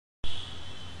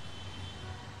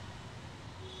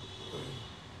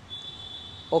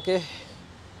ওকে,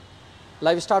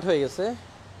 live start হয়ে গেছে।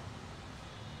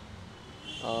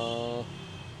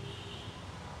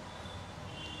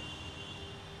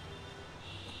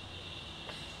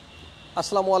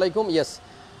 আসসালামু আলাইকুম। ইয়েস,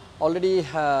 অলরেডি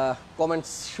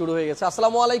কমেন্টস শুরু হয়ে গেছে।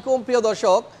 আসসালামু আলাইকুম প্রিয়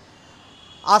দর্শক,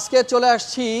 আজকে চলে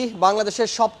আসছি বাংলাদেশের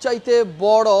সবচাইতে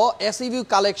বড় এসইভি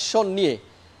কালেকশন নিয়ে।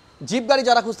 জিপ গাড়ি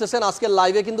যারা খুঁজতেছেন, আজকের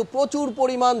লাইভে কিন্তু প্রচুর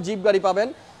পরিমাণ জিপ গাড়ি পাবেন।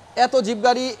 এত জিপ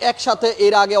গাড়ি একসাথে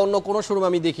এর আগে অন্য কোনো শোরুমে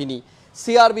আমি দেখিনি।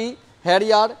 সিআরবি,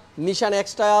 হ্যারিয়ার, নিশান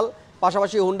এক্সটাইল,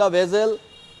 পাশাপাশি হুন্ডা ভেজেল,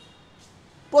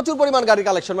 প্রচুর পরিমাণ গাড়ির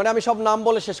কালেকশন, মানে আমি সব নাম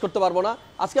বলে শেষ করতে পারবো না।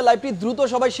 আজকে লাইভটি দ্রুত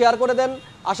সবাই শেয়ার করে দেন।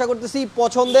 আশা করতেছি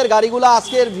পছন্দের গাড়িগুলো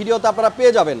আজকের ভিডিওতে আপনারা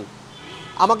পেয়ে যাবেন।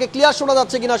 আমাকে ক্লিয়ার শোনা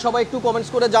যাচ্ছে কিনা সবাই একটু কমেন্টস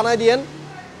করে জানাই দিয়েন।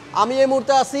 আমি এই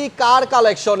মুহূর্তে আছি কার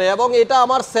কালেকশনে এবং এটা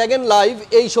আমার সেকেন্ড লাইভ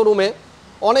এই শোরুমে।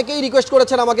 অনেকেই রিকোয়েস্ট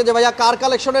করেছেন আমাকে যে ভাইয়া কার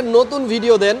কালেকশনের নতুন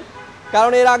ভিডিও দেন,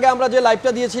 কারণ এর আগে আমরা যে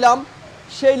লাইভটা দিয়েছিলাম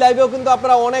সেই লাইভেও কিন্তু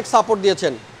আপনারা অনেক সাপোর্ট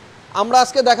দিয়েছেন। আমরা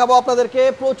আজকে দেখাবো আপনাদেরকে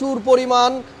প্রচুর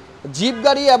পরিমাণ জিপ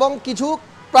গাড়ি এবং কিছু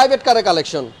প্রাইভেট কারের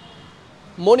কালেকশন।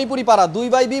 মণিপুরি পাড়া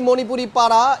 2/B মণিপুরি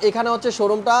পাড়া, এখানে হচ্ছে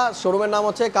শোরুমটা। শোরুমের নাম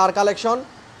হচ্ছে কার কালেকশন।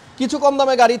 কিছু কম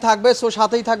দামে গাড়ি থাকবে, সো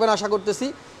সাথেই থাকবেন আশা করতেছি।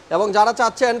 এবং যারা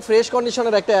চাচ্ছেন ফ্রেশ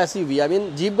কন্ডিশনের একটা এসইউভি,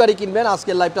 জিপ গাড়ি কিনবেন,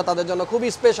 আজকের লাইভটা তাদের জন্য খুবই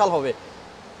স্পেশাল হবে।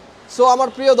 সো আমার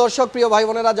প্রিয় দর্শক, প্রিয় ভাই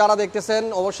বোনেরা যারা দেখতেছেন,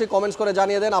 অবশ্যই কমেন্টস করে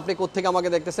জানিয়ে দেন আপনি কোত্থেকে আমাকে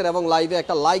দেখতেছেন এবং লাইভে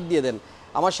একটা লাইক দিয়ে দেন।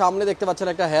 আমার সামনে দেখতে পাচ্ছেন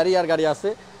একটা হ্যারিয়ার গাড়ি আছে।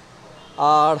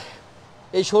 আর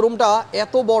এই শোরুমটা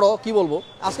এত বড় কি বলবো।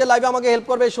 আজকে লাইভে আমাকে হেল্প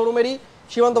করবে এই শোরুমেরই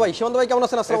সীমান্ত ভাই। সীমান্ত ভাই কেমন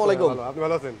আছেন? আসসালামু আলাইকুম। আপনি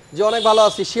ভালো আছেন? জি অনেক ভালো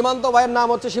আছি। সীমান্ত ভাইয়ের নাম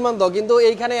হচ্ছে সীমান্ত, কিন্তু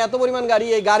এইখানে এত পরিমাণ গাড়ি,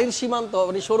 এই গাড়ির সীমান্ত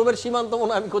মানে শোরুমের সীমান্ত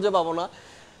মনে আমি খুঁজে পাবো না।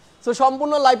 সো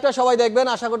সম্পূর্ণ লাইভটা সবাই দেখবেন।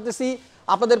 আশা করতেছি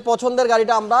আপনাদের পছন্দের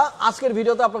গাড়িটা আমরা আজকের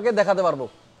ভিডিওতে আপনাকে দেখাতে পারবো।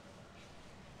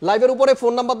 লাইভের উপরে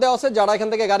ফোন নাম্বার দেওয়া আছে, যারা এখান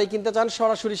থেকে গাড়ি কিনতে চান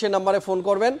সরাসরি সেই নাম্বারে ফোন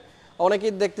করবেন।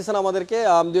 অনেকেই দেখতেছেন আমাদেরকে,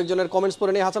 দু একজনের কমেন্টস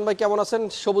পড়ে নিই। হাসান ভাই কেমন আছেন?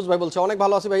 সবুজ ভাই বলছে অনেক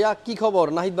ভালো আছি ভাইয়া। কি খবর?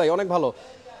 নাহিদ ভাই অনেক ভালো।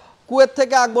 কুয়েত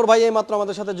থেকে আকবর ভাই এইমাত্র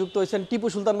আমাদের সাথে যুক্ত হয়েছেন। টিপু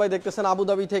সুলতান ভাই দেখতেছেন।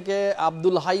 আবুধাবি থেকে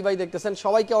আব্দুল হাই ভাই দেখতেছেন।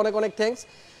 সবাইকে অনেক অনেক থ্যাঙ্কস।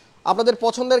 আপনাদের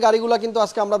পছন্দের গাড়িগুলো কিন্তু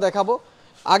আজকে আমরা দেখাবো।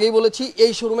 আগেই বলেছি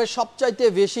এই শোরুমের সবচাইতে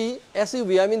বেশি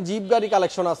এসইউভি জিপ গাড়ি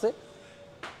কালেকশন আছে।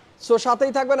 সো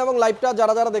সাথেই থাকবেন এবং লাইভটা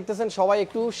যারা যারা দেখতেছেন সবাই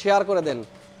একটু শেয়ার করে দেন।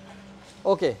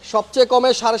 ওকে, সবচেয়ে কমে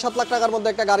 7.5 লাখ টাকার মধ্যে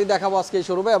একটা গাড়ি দেখাবো আজকে এই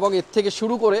শোরুমে, এবং এর থেকে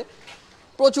শুরু করে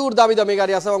প্রচুর দামি দামি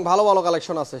গাড়ি আছে এবং ভালো ভালো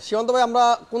কালেকশন আছে। সীমান্ত ভাই আমরা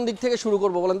কোন দিক থেকে শুরু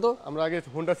করব বলেন তো? আমরা আগে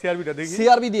হোন্ডা সিআরবিটা দেখি।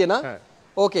 সিআরবি দিয়ে না?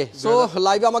 ওকে, সো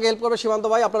লাইভে আমাকে হেল্প করবে সীমান্ত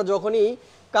ভাই। আপনারা যখনই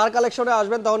কার কালেকশনে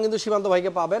আসবেন তখন কিন্তু সীমান্ত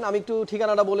ভাইকে পাবেন। আমি একটু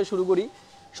ঠিকানাটা বলে শুরু করি।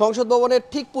 সংসদ ভবনের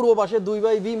ঠিক পূর্ব পাশে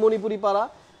 2/B মণিপুরি পাড়া,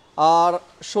 আর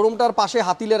শোরুমটার পাশে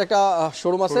হাতিলের একটা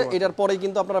শোরুম আছে। এটার পরেই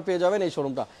কিন্তু আপনারা পেয়ে যাবেন এই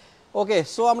শোরুমটা। ওকে,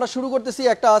 সো আমরা শুরু করতেছি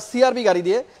একটা সিআরবি গাড়ি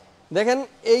দিয়ে। দেখেন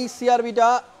এই সিআরবিটা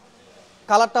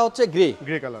কালারটা হচ্ছে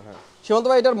গ্রে কালার। হ্যাঁ সীমান্ত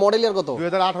ভাই, এটার মডেল ইয়ার কত?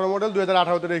 2018 মডেল,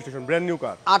 2018 তে registration, brand new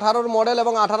car. 18 model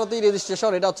এবং 18তেই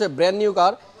রেজিস্ট্রেশন, এটা হচ্ছে ব্র্যান্ড নিউ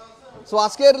কার। সো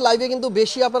আজকের লাইভে কিন্তু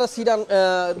বেশি আপনারা সিডান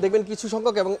দেখবেন কিছু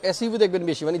সংখ্যক এবং এসইউভি দেখবেন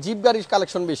বেশি, মানে জিপ গাড়ির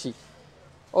কালেকশন বেশি।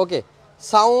 ওকে,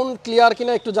 সাউন্ড ক্লিয়ার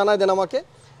কিনা একটু জানাই দেন আমাকে।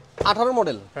 18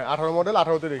 মডেল? হ্যাঁ 18 মডেল,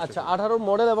 18তে রেজিস্ট্রেশন। আচ্ছা, 18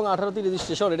 মডেল এবং 18তেই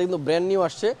রেজিস্ট্রেশন, এটা কিন্তু ব্র্যান্ড নিউ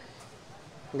আসছে।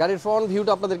 গাড়ির ফ্রন্ট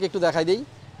ভিউটা আপনাদেরকে একটু দেখাই দেই।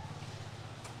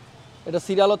 এটা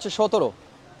সিরিয়াল হচ্ছে 17,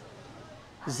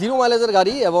 0 মাইলেজের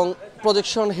গাড়ি এবং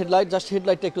প্রজেকশন হেডলাইট। জাস্ট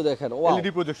হেডলাইটটা একটু দেখেন,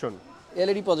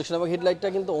 এলইডি প্রজেকশন এবং হেডলাইটটা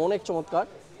কিন্তু অনেক চমৎকার।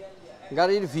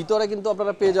 গাড়ির ভিতরে কিন্তু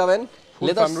আপনারা পেয়ে যাবেন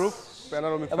লেদার সানরুফ,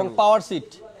 প্যানোরামিক এবং পাওয়ার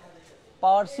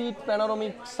সিট,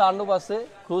 প্যানোরামিক সানরুফ আছে,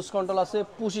 ক্রুজ কন্ট্রোল আছে,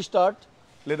 পুশ স্টার্ট,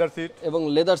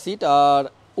 লেদার সিট আর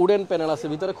উডেন প্যানেল আছে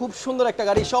ভিতরে। খুব সুন্দর একটা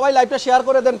গাড়ি। সবাই লাইভটা শেয়ার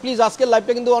করে দেন প্লিজ, আজকের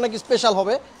লাইভটা কিন্তু অনেক স্পেশাল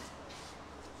হবে।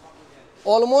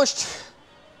 অলমোস্ট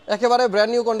একেবারে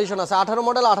ব্র্যান্ড নিউ কন্ডিশন আছে। 18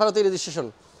 মডেল, 18তে রেজিস্ট্রেশন।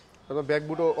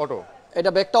 ব্যাকবুটও অটো।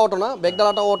 এটা ব্যাকটা অটো না,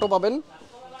 ব্যাকডালাটা অটো পাবেন।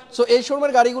 সো এই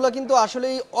শোরুমের গাড়িগুলো কিন্তু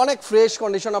আসলেই অনেক ফ্রেশ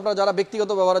কন্ডিশন। আপনারা যারা ব্যক্তিগত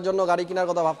ব্যবহারের জন্য গাড়ি কেনার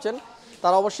কথা ভাবছেন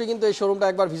তারা অবশ্যই কিন্তু এই শোরুমটা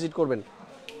একবার ভিজিট করবেন।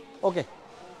 ওকে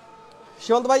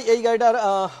সীমান্ত ভাই, এই গাড়িটার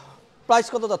প্রাইস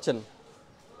কত যাচ্ছেন?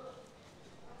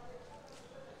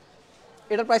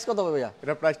 এটার প্রাইস কত হবে ভাইয়া?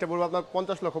 এটার প্রাইসটা বলবো আপনার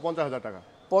 50,50,000 টাকা।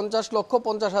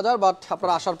 50,50,000, বাট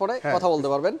আপনারা আসার পরে কথা বলতে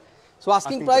পারবেন। So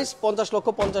asking price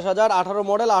 50,50,000, 18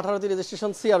 model, 18তে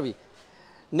registration CRB.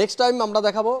 Next time আমরা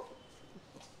দেখাবো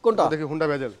কোনটা? দেখি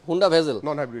হুন্ডা ভেজেল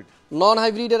নন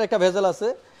হাইব্রিডের একটা ভেজেল আছে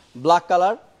ব্ল্যাক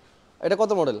কালার। এটা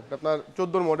কত মডেল? আপনার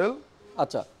 14 মডেল।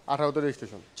 আচ্ছা, 18তে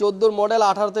রেজিস্ট্রেশন। 14 model,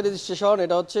 18তে registration.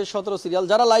 এটা হচ্ছে 17 সিরিয়াল।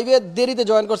 যারা লাইভে দেরিতে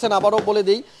জয়েন করছেন আবারও বলে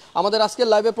দিই, আমাদের আজকের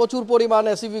লাইভে প্রচুর পরিমাণ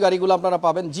এসইভি গাড়িগুলো আপনারা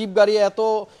পাবেন। জিপ গাড়ি, এত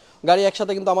গাড়ি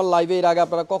একসাথে কিন্তু আমার লাইভে এর আগে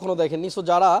আপনারা কখনো দেখেননি। সো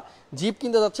যারা জিপ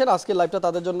কিনতে যাচ্ছেন আজকের লাইভটা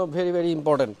তাদের জন্য ভেরি ভেরি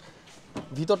ইম্পর্টেন্ট।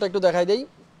 ভিতরটা একটু দেখাই দেই।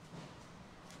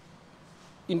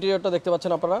 ইন্টেরিয়রটা দেখতে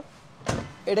পাচ্ছেন আপনারা।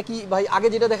 এটা কি ভাই আগে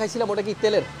যেটা দেখাইছিলাম ওটা কি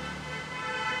তেলের?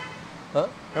 হ্যাঁ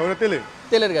হ্যাঁ ওটা তেলে।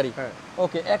 তেলের গাড়ি। হ্যাঁ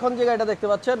ওকে, এখন যে গাড়িটা দেখতে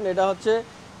পাচ্ছেন এটা হচ্ছে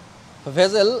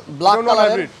ভেজেল ব্ল্যাক নন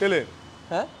কালারের। হাইব্রিড তেলে।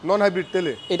 হ্যাঁ নন হাইব্রিড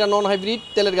তেলে। এটা নন হাইব্রিড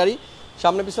তেলের গাড়ি,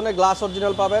 সামনে পিছনে গ্লাস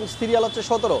অরিজিনাল পাবেন, সিরিয়াল হচ্ছে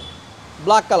 17,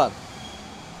 ব্ল্যাক কালার।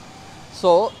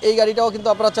 সো এই গাড়িটাও কিন্তু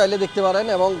আপনারা চাইলে দেখতে পারেন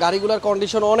এবং গাড়িগুলোর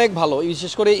কন্ডিশন অনেক ভালো,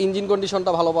 বিশেষ করে ইঞ্জিন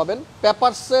কন্ডিশনটা ভালো পাবেন,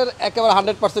 পেপারসের একেবারে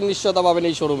 100% নিশ্চয়তা পাবেন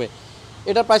এই শোরুমে।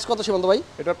 এটার প্রাইস কত সীমান্ত ভাই?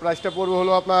 এটার প্রাইসটা পড়বে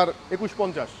হলো আপনার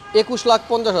 21,50।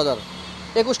 21,50,000।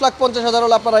 21,50,000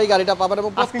 হলে আপনারা এই গাড়িটা পাবেন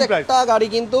এবং প্রত্যেকটা গাড়ি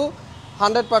কিন্তু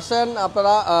 100%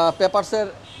 আপনারা পেপারসের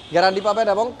গ্যারান্টি পাবেন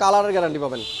এবং কালারের গ্যারান্টি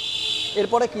পাবেন।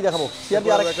 এরপরে কি দেখাবো? সিআরডি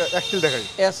আর একটা এক্সটেল দেখাই।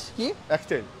 এস কি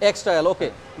এক্সটেল। এক্সটাইল, ওকে।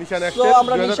 নিশান তো এক্সটেল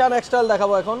আমরা নিশান এক্সটাইল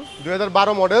দেখাবো এখন।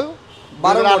 2012 মডেল,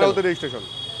 2018 তে রেজিস্ট্রেশন।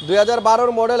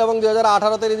 2012 মডেল এবং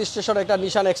 2018 তে রেজিস্ট্রেশন একটা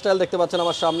নিশান এক্সটাইল দেখতে পাচ্ছেন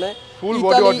আমার সামনে। ফুল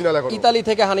বডি অরিজিনাল এখন। ইতালি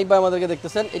থেকে হানিফ ভাই আমাদেরকে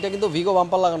দেখতেছেন। এটা কিন্তু ভিগো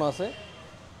বাম্পার লাগানো আছে,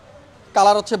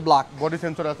 কালার হচ্ছে ব্ল্যাক, বডি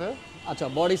সেন্সর আছে। আচ্ছা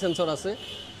বডি সেন্সর আছে।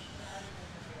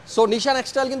 সো নিশান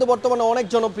এক্সটাইল কিন্তু বর্তমানে অনেক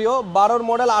জনপ্রিয়। 12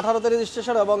 মডেল, 18 তে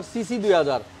রেজিস্ট্রেশন এবং সিসি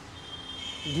 2000।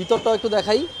 ভিতরটাও একটু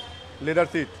দেখাই, leather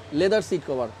seat, leather seat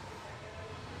cover.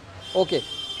 ওকে,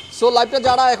 সো লাইভটা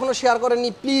যারা এখনো শেয়ার করেননি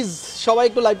প্লিজ সবাই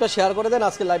একটু লাইভটা শেয়ার করে দেন।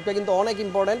 আজকে লাইভটা কিন্তু অনেক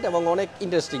ইম্পর্টেন্ট এবং অনেক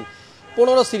ইন্টারেস্টিং।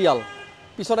 15 সিরিয়াল,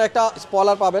 পিছনে একটা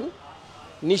স্পয়লার পাবেন,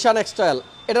 নিশান এক্সটাইল।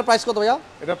 এটার প্রাইস কত ভাইয়া?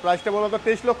 এটার প্রাইসটা বলো তো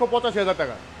 23,85,000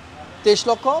 টাকা।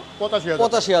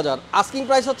 23,85,000। আস্কিং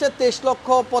প্রাইস হচ্ছে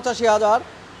 23,85,000।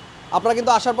 আপনারা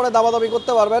কিন্তু আসার পরে দামাদামি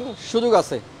করতে পারবেন, সুযোগ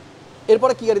আছে।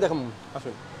 এরপরে কি গাড়ি দেখাবো?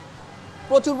 আসুন,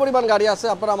 প্রচুর পরিমাণ গাড়ি আছে,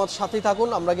 আপনারা আমার সাথেই থাকুন।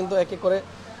 আমরা কিন্তু এক এক করে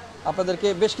আপনাদেরকে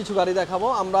বেশ কিছু গাড়ি দেখাবো।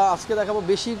 আমরা আজকে দেখাবো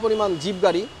বেশি পরিমাণ জিপ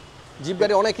গাড়ি। জিপ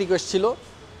গাড়ি অনেক রিকোয়েস্ট ছিল।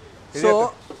 সো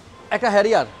একটা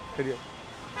হ্যারিয়ার,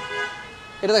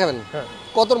 এটা দেখাবেন। হ্যাঁ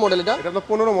কত মডেল এটা? এটা তো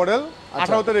 15 মডেল,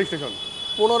 18 তে রেজিস্ট্রেশন।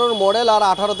 15 মডেল আর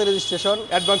 18 তে registration,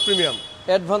 advance premium.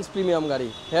 Advance premium গাড়ি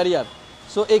হ্যারিয়ার।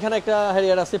 সো এখানে একটা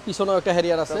হ্যারিয়ার আছে, পিছনেও একটা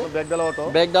হ্যারিয়ার আছে, ব্যাকডালা অটো।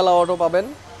 ব্যাকডালা অটো পাবেন।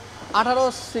 18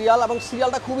 সিরিয়াল এবং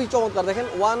সিরিয়ালটা খুবই চমৎকার, দেখেন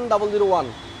 1001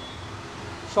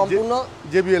 সম্পূর্ণ।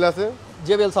 জেবিএল আছে,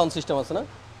 জেবিএল সাউন্ড সিস্টেম আছে না?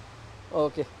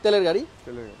 ওকে, তেলের গাড়ি।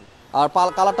 তেলের গাড়ি। আর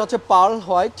কালারটা হচ্ছে পার্ল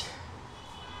হোয়াইট।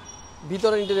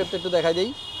 ভিতরে ইন্টেরিয়রটা একটু দেখাই দেই।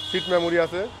 সিট মেমোরি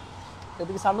আছে।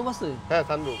 এতে কি সানরুফ আছে? হ্যাঁ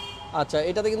সানরুফ। আচ্ছা,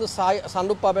 এটাতে কিন্তু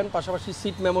সানরুফ পাবেন, পাশাপাশি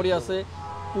সিট মেমোরি আছে,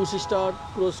 পুশ স্টার্ট,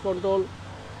 ক্রুজ কন্ট্রোল,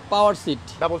 পাওয়ার সিট,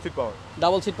 ডাবল সিট পাওয়ার।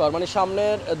 ডাবল সিট পাওয়ার মানে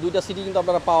সামনের দুইটা সিটই কিন্তু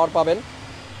আপনারা পাওয়ার পাবেন।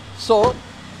 সো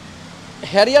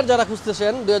হ্যারিয়ার যারা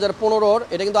খুঁজতেছেন 2015-র,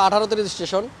 এটা কিন্তু 18 তে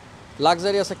রেজিস্ট্রেশন,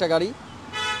 লাক্সারিয়াস একটা গাড়ি।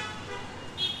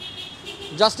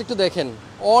 জাস্ট একটু দেখেন,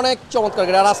 অনেক চমৎকার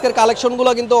গাড়ি। আর আজকের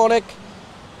কালেকশনগুলো কিন্তু অনেক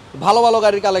ভালো ভালো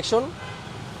গাড়ির কালেকশন।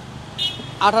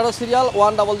 18 সিরিয়াল,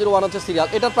 1001 হচ্ছে সিরিয়াল।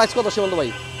 এটার প্রাইস কত সীমান্ত ভাই?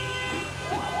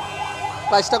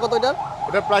 প্রাইসটা কত এটার?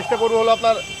 এটার প্রাইসটা পড়বে হলো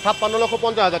আপনার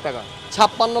 56,50,000 টাকা।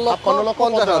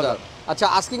 56,50,000। আচ্ছা,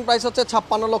 আস্কিং প্রাইস হচ্ছে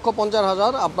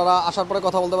 56,50,000। আপনারা আসার পরে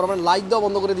কথা বলতে পারবেন। লাইক দেওয়া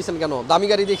বন্ধ করে দিচ্ছেন কেন? দামি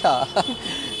গাড়ি দেখা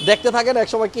দেখতে থাকেন,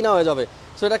 একসময় কিনা হয়ে যাবে।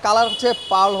 সো এটা কালার হচ্ছে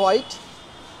পার্ল হোয়াইট।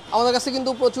 আমাদের কাছে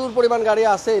কিন্তু প্রচুর পরিমাণ গাড়ি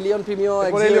আছে, এলিয়ন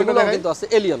প্রিমিয়াম কিন্তু আছে।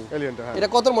 এলিয়ন, এটা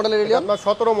কত মডেলের এলিয়ন? আপনার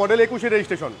 17 মডেল, 21 এর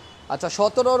রেজিস্ট্রেশন। আচ্ছা,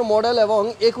 17 মডেল এবং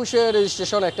 21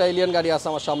 রেজিস্ট্রেশন একটা এলিয়ন গাড়ি আছে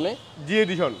আমার সামনে। জি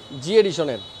এডিশন, জি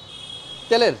এডিশনের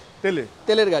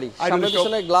তেলের গাড়ি। সামনে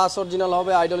পিছনে গ্লাস অরিজিনাল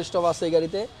হবে, আইডল স্টপ আছে এই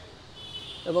গাড়িতে।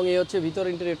 এবং এই হচ্ছে ভিতর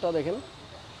ইন্টেরিয়রটা দেখেন।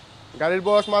 গাড়ির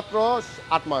বয়স মাত্র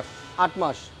 8 মাস। 8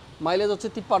 মাস। মাইলেজ হচ্ছে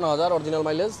 53,000 অরিজিনাল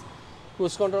মাইলেজ।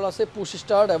 ক্রুজ কন্ট্রোল আছে, পুশ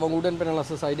স্টার্ট এবং উডেন প্যানেল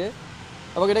আছে সাইডে।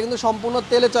 এবং এটা কিন্তু সম্পূর্ণ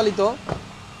তেলে চালিত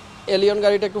এলিয়ন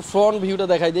গাড়িটা। একটু ফ্রন্ট ভিউটা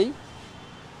দেখাই দেই,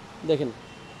 দেখেন।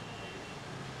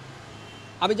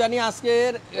 আমি জানি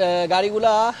আজকের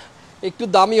গাড়িগুলা একটু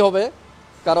দামি হবে,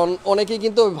 কারণ অনেকেই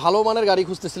কিন্তু ভালো মানের গাড়ি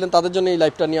খুঁজতেছিলেন, তাদের জন্য এই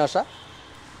লাইভটা নিয়ে আসা।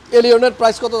 এলিয়নের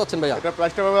প্রাইস কত যাচ্ছেন ভাইয়া? এটা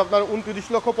প্রাইসটা হবে আপনার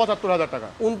 29,75,000 টাকা।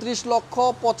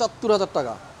 29,75,000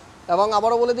 টাকা। এবং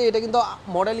আবারও বলে দিই, এটা কিন্তু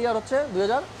মডেল ইয়ার হচ্ছে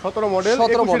 2017 মডেল,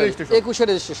 21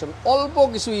 রেজিস্ট্রেশন। অল্প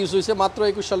কিছু ইউজ হয়েছে, মাত্র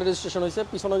 21 সালে রেজিস্ট্রেশন হয়েছে।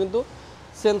 পিছনে কিন্তু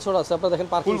সেন্সর আছে, আপনারা দেখেন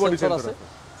পার্কিং সেন্সর আছে,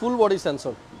 ফুল বডি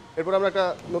সেন্সর। এরপর আমরা একটা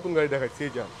নতুন গাড়ি দেখাই,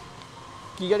 সিএইচআর।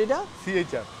 কি গাড়িটা?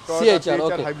 সিএইচআর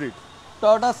ওকে, হাইব্রিড।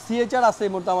 টয়োটা সিএইচআর আছে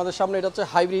এই মুহূর্তে আমাদের সামনে। এটা হচ্ছে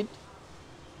হাইব্রিড।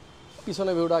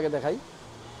 পিছনে ভিউটা আগে দেখাই।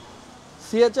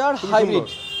 সিএইচআর হাইব্রিড,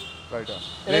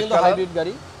 এটা কিন্তু হাইব্রিড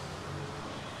গাড়ি।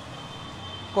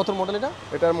 কত মডেল এটা?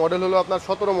 এটার মডেল হলো আপনার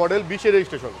 17 মডেল, 20 এর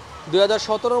রেজিস্ট্রেশন।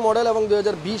 2017 মডেল এবং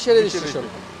 2020 এর রেজিস্ট্রেশন।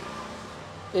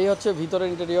 এই হচ্ছে ভিতরের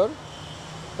ইন্টেরিয়র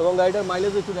এবং গাড়িটার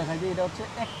মাইলেজ একটু দেখাই দিই। এটা হচ্ছে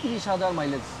 31,000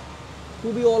 মাইলেজ,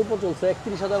 খুবই অল্প চলছে,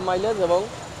 31,000 মাইলেজ। এবং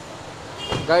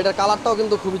গাড়িটার কালারটাও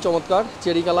কিন্তু খুবই চমৎকার,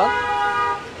 চেরি কালার।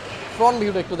 ফ্রন্ট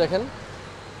ভিউটা একটু দেখেন।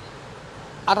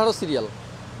 18 সিরিয়াল,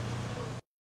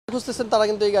 খুঁজতেছেন তারা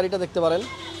কিন্তু এই গাড়িটা দেখতে পারেন,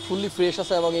 ফুললি ফ্রেশ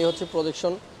আছে এবং এই হচ্ছে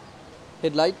প্রজেকশন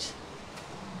হেডলাইট।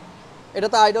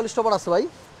 এটাতে আইডল স্টপার আছে ভাই,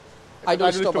 আইডল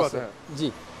স্টপ আছে জি।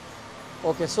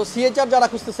 ওকে, সো সিএইচআর যারা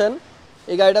খুঁজতেছেন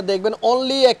এই গাড়িটা দেখবেন,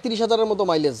 অনলি 31,000-এর মতো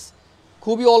মাইলেজ,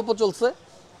 খুবই অল্প চলছে।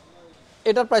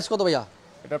 এটার প্রাইস কত ভাইয়া?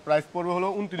 এটার প্রাইস পড়বে হলো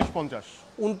 29,50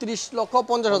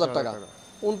 29,50,000 টাকা।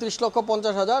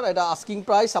 29,50,000 এটা আস্কিং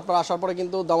প্রাইস। আপনারা আসার পরে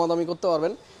কিন্তু দামাদামি করতে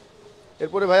পারবেন।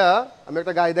 এরপরে ভাইয়া আমি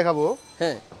একটা গাড়ি দেখাবো।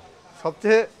 হ্যাঁ,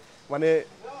 সবচেয়ে মানে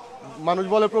মানুষ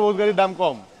বলে প্রবোজ গাড়ির দাম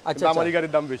কম, আচ্ছা, আমার এই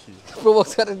গাড়ির দাম বেশি।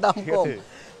 প্রোবক্স গাড়ির দাম কম।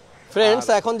 ফ্রেন্ডস,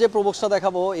 এখন যে প্রোবক্সটা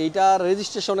দেখাবো এইটার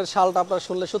রেজিস্ট্রেশনের সালটা আপনারা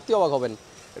শুনলে সত্যি অবাক হবেন।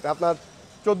 এটা আপনার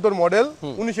 14 মডেল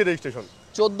 19 রেজিস্ট্রেশন।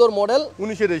 14 model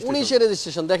 19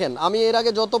 registration. দেখেন আমি এর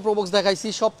আগে যত প্রোবক্স দেখাইছি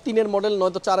সব 3-এর মডেল,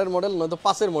 নয়তো 4-এর মডেল, নয়তো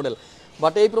 5-এর মডেল,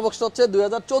 বাট এই প্রোবক্সটা হচ্ছে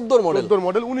 2014 মডেল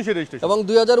 19 রেজিস্ট্রেশন এবং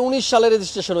 2019 সালে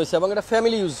রেজিস্ট্রেশন হয়েছে এবং এটা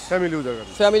ফ্যামিলি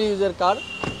ইউজের কার।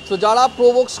 সো যারা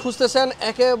প্রোবক্স খুঁজতেছেন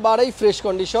একেবারেই ফ্রেশ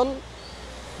কন্ডিশন,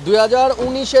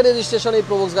 2019-এর রেজিস্ট্রেশন এই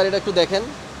প্রোবক্স গাড়িটা একটু দেখেন,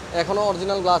 এখনো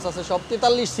অরিজিনাল গ্লাস আছে সব।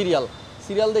 43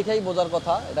 সিরিয়াল দেখেই বোঝার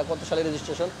কথা এটা কত সালে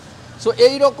রেজিস্ট্রেশন। সো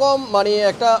এইরকম মানে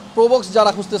একটা প্রোবক্স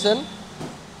যারা খুঁজতেছেন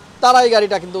তারা এই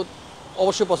গাড়িটা কিন্তু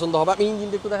অবশ্যই পছন্দ হবে। আমি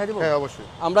ইঞ্জিনটা একটু দেখাই দেবো। হ্যাঁ অবশ্যই,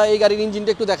 আমরা এই গাড়ির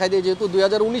ইঞ্জিনটা একটু দেখাই দিই, যেহেতু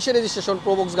 2019-এর রেজিস্ট্রেশন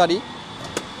প্রোবক্স গাড়ি।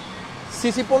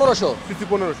 সিসি 1500।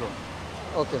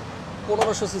 ওকে,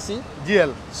 1500 সিসি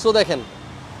জিএল। সো দেখেন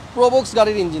প্রোবক্স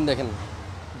গাড়ির ইঞ্জিন দেখেন,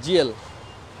 জিএল,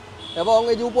 এবং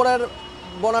এই যে উপরের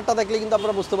বনারটা দেখলে কিন্তু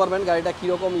আপনারা বুঝতে পারবেন গাড়িটা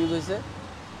কীরকম ইউজ হয়েছে।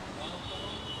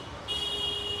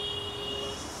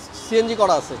 সিএনজি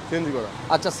করা আছে।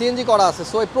 আচ্ছা, সিএনজি করা আছে।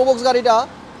 সো এই প্রোবক্স গাড়িটা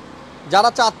যারা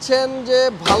চাচ্ছেন যে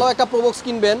ভালো একটা প্রোবক্স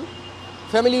কিনবেন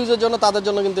ফ্যামিলি ইউজের জন্য, তাদের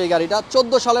জন্য কিন্তু এই গাড়িটা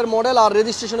 14 সালের মডেল আর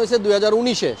রেজিস্ট্রেশন হয়েছে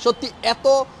 2019-এ। সত্যি এত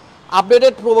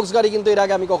আপডেটেড প্রোবক্স গাড়ি কিন্তু এর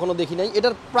আগে আমি কখনো দেখি নাই।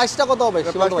 এটার প্রাইসটা কত হবে?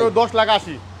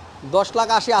 10,80,000।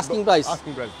 10,80,000 আস্কিং প্রাইস।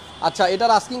 আচ্ছা,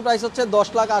 এটার আস্কিং প্রাইস হচ্ছে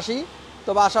 10,80,000,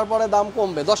 তবে আসার পরে দাম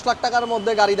কমবে। 10 লাখ টাকার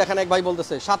মধ্যে গাড়ি দেখেন এক ভাই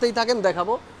বলতেছে, সাথেই থাকেন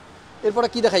দেখাবো। এরপরে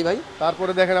কি দেখাই ভাই?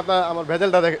 তারপরে দেখেন আপনার আমার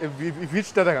ভেজেলটা দেখেন,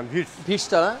 ভিটসটা দেখেন।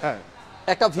 ভিটসটা না? হ্যাঁ,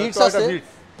 একটা ভিটস আছে,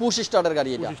 পুশ স্টার্টের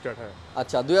গাড়ি এটা। হ্যাঁ।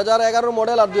 আচ্ছা, 2011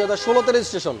 মডেল আর 2016-তে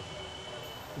registration.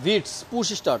 Vitz push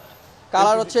start,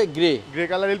 colour হচ্ছে গ্রে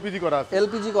কালার, এলপিজি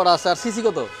করা আছে। আর সিসি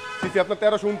কত? সিসি আপনার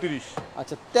 1329।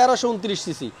 আচ্ছা, 1329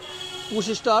 CC, push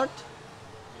start.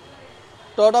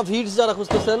 Toyota Vitz যারা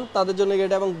খুঁজতেছেন তাদের জন্য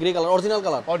এটা, এবং গ্রে কালার, অরিজিনাল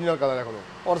কালার এখনো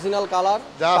অরিজিনাল কালার,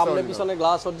 সামনে পিছনে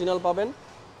গ্লাস অরিজিনাল পাবেন।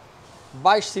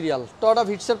 22 সিরিয়াল টয়োটা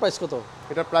ভিটসের প্রাইস কত?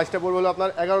 এটার প্রাইসটা পড়বে হলো আপনার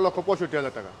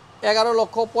 11,65,000 টাকা।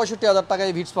 11,65,000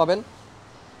 টাকায় ভিটস পাবেন।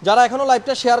 যারা এখনো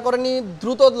লাইভটা শেয়ার করেনি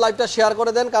দ্রুত লাইভটা শেয়ার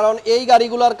করে দেন, কারণ এই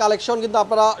গাড়িগুলোর কালেকশন কিন্তু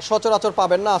আপনারা সচরাচর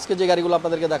পাবেন না আজকে যে গাড়িগুলো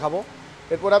আপনাদেরকে দেখাবো।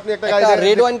 এরপর আপনি একটা গাড়ি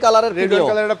রেড ওয়াইন কালারের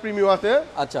একটা প্রিমিয়াম আছে।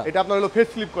 আচ্ছা, এটা আপনার হলো ফেস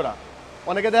স্লিপ করা।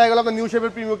 অনেকে দেখা গেল আপনার নিউ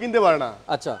শেপের প্রিমিয়াম কিনতে পারে না।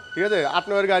 আচ্ছা, ঠিক আছে,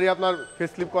 8-9 গাড়ি আপনার ফেস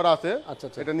স্লিপ করা আছে। আচ্ছা,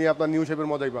 এটা নিয়ে আপনার নিউ শেপের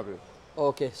মজাই পাবে।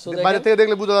 ওকে, সো বাইরে থেকে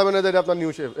দেখলে বোঝা যাবে না যে এটা আপনার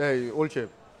নিউ শেপ, এই ওল্ড শেপ।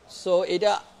 সো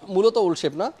এটা মূলত ওল্ড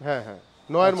শেপ না? হ্যাঁ,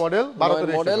 9-এর মডেল,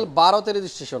 12-তে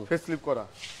রেজিস্ট্রেশন, ফেস স্লিপ করা।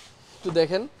 একটু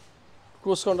দেখেন,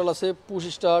 ক্রুজ কন্ট্রোল আছে, পুশ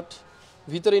স্টার্ট,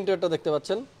 ভিতরে ইন্টেরিয়রটা দেখতে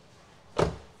পাচ্ছেন।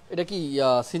 এটা কি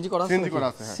সিএনজি করা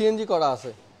আছে? সিএনজি করা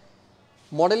আছে।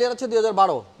 মডেল ইয়ার হচ্ছে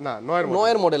 2012 না,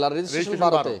 9-এর মডেল আর রেজিস্ট্রেশন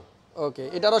 12-তে। ওকে,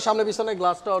 এটারও সামনে পিছনে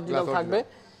গ্লাসটা অরিজিনাল থাকবে।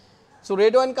 সো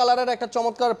রেড ওয়াইন কালারের একটা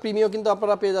চমৎকার প্রিমিয়াম কিন্তু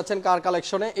আপনারা পেয়ে যাচ্ছেন কার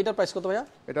কালেকশনে। এটার প্রাইস কত ভাইয়া?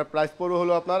 এটার প্রাইস পড়বে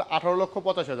হলো আপনার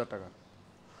 18,85,000 টাকা।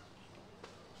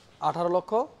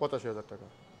 18,85,000 টাকা।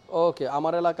 ওকে,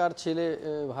 আমার এলাকার ছেলে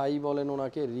ভাই বলেন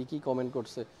ওনাকে, রিকি কমেন্ট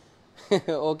করছে।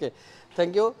 ওকে,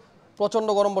 থ্যাংক ইউ। প্রচণ্ড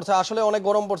গরম পড়ছে, আসলে অনেক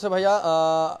গরম পড়ছে ভাইয়া।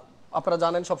 আপনারা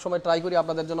জানেন সবসময় ট্রাই করি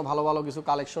আপনাদের জন্য ভালো ভালো কিছু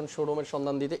কালেকশন শোরুমের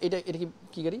সন্ধান দিতে। এটা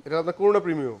কি গাড়ি? এটা আপনার করোনা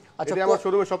প্রিমিয়াম। আচ্ছা, এটা আমার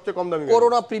শোরুমের সবচেয়ে কম দামি গাড়ি।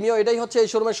 করোনা প্রিমিয়াম, এটাই হচ্ছে এই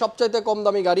শোরুমের সবচাইতে কম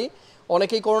দামি গাড়ি।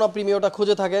 অনেকেই করোনা প্রিমিয়ামটা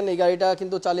খুঁজে থাকেন। এই গাড়িটা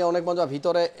কিন্তু চালিয়ে অনেক মজা,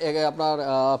 ভিতরে আপনার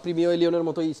প্রিমিয়াম এলিয়নের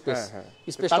মতোই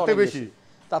স্পেসটা অনেক বেশি,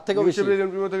 তার থেকেও বেশি,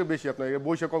 প্রিমিয়াম থেকে বেশি। আপনার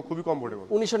বইসা খুবই কমফোর্টেবল।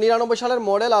 1999 সালের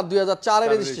মডেল আর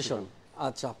 2004-এর রেজিস্ট্রেশন।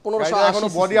 আচ্ছা, 1580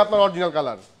 বডি আপনার original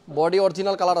colour, body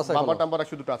original colour আছে, বাম্পার টাম্পার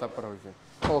শুধু টাচ আপ করা হয়েছে।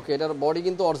 ওকে, এটার বডি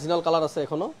কিন্তু অরিজিনাল কালার আছে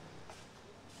এখনো।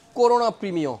 করোনা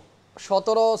প্রিমিয়াম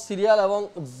 17 সিরিয়াল এবং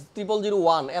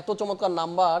 0001, এত চমৎকার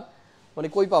নাম্বার মানে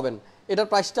কই পাবেন? এটার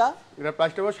প্রাইসটা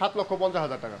হবে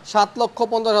 7,50,000 টাকা।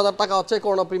 7,50,000 টাকা হচ্ছে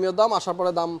করোনা প্রিমিয়াম দাম। আসার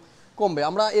পরে দাম কমবে।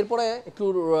 আমরা এরপরে একটু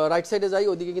রাইট সাইডে যাই,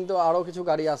 ওইদিকে কিন্তু আরো কিছু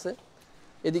গাড়ি আছে।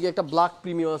 এদিকে একটা ব্ল্যাক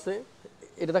প্রিমিয়াম আছে,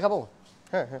 এটা দেখাবো?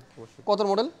 হ্যাঁ, অবশ্যই। কত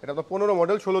মডেল? এটা তো 15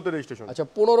 মডেল 16-তে রেজিস্ট্রেশন। আচ্ছা,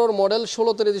 15 মডেল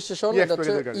 16-তে রেজিস্ট্রেশন। এটা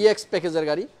হচ্ছে ইএক্স প্যাকেজের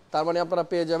গাড়ি। তার মানে আপনারা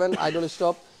পেয়ে যাবেন আইডল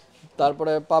স্টপ,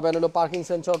 তারপরে পাবেন হলো পার্কিং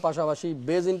সেন্সর, পাশাপাশি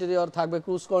বেজ ইন্টেরিয়র থাকবে,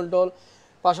 ক্রুজ কন্ট্রোল,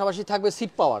 পাশাপাশি থাকবে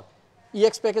সিট পাওয়ার।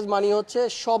 ইএক্স প্যাকেজ মানে হচ্ছে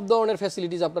সব ধরনের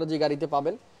ফ্যাসিলিটিস আপনারা যে গাড়িতে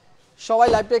পাবেন সবাই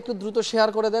লাইভটা একটু দ্রুত শেয়ার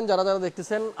করে দেন যারা যারা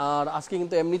দেখতেছেন। আর আজকে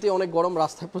কিন্তু এমনিতেই অনেক গরম,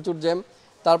 রাস্তায় প্রচুর জ্যাম,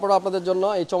 তারপরে আপনাদের জন্য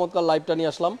এই চমৎকার লাইভটা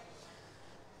নিয়ে আসলাম।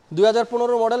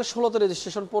 2015 মডেল, 16তে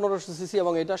রেজিস্ট্রেশন, 1500 সিসি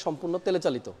এবং এটা সম্পূর্ণ তেলে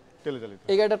চালিত।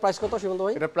 এই গাড়িটার প্রাইস কত সীমান্ত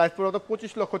ভাই? এটা প্রাইস পড়বে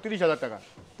 25,30,000 টাকা।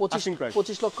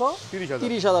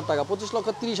 25,30,000 টাকা।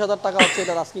 25,30,000 টাকা হচ্ছে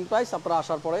এটার আস্কিং প্রাইস। আপনারা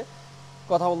আসার পরে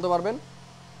কথা বলতে পারবেন।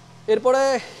 এরপরে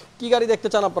কি গাড়ি দেখতে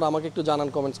চান আপনারা আমাকে একটু জানান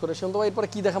কমেন্টস করে। সীমান্ত ভাই এরপরে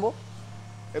কি দেখাবো?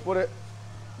 এরপরে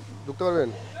ঢুকতে পারবেন।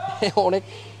 অনেক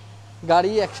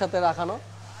গাড়ি একসাথে রাখানো।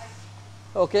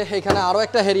 ওকে, এখানে আরো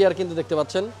একটা হেরিয়ার কিন্তু দেখতে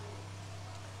পাচ্ছেন।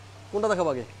 কোনটা দেখাবো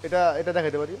আগে? এটা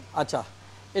দেখাইতে পারি। আচ্ছা,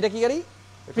 এটা কি গাড়ি?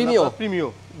 প্রিমিও।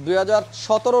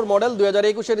 2017 মডেল,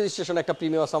 2021 রেজিস্ট্রেশন একটা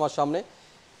প্রিমিও আছে আমার সামনে।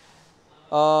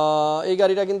 এই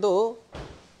গাড়িটা কিন্তু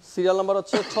সিরিয়াল নাম্বার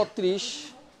হচ্ছে 36,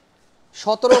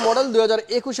 17 মডেল,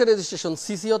 2021 রেজিস্ট্রেশন,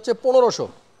 সিসি হচ্ছে 1500।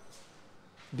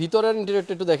 ভিতরের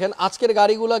ইন্টেরিয়রটা একটু দেখেন। আজকের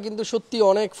গাড়িগুলো কিন্তু সত্যি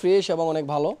অনেক ফ্রেশ এবং অনেক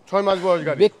ভালো। 6 মাস বয়স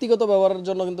গাড়ি। ব্যক্তিগত ব্যবহারের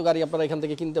জন্য কিন্তু গাড়ি আপনারা এখান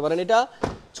থেকে কিনতে পারেন। এটা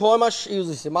 6 মাস ইউজ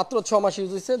হয়েছে, মাত্র 6 মাস ইউজ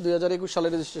হয়েছে, 2021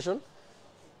 সালের রেজিস্ট্রেশন।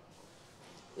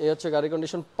 এই হচ্ছে গাড়ি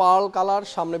কন্ডিশন, পার্ল কালার,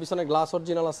 সামনে পিছনে গ্লাস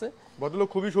অরিজিনাল আছে। ভদ্রলোক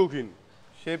খুবই শৌখিন,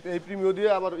 সে এই প্রিমিও দিয়ে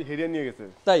আবার হেরিয়ার নিয়ে গেছে।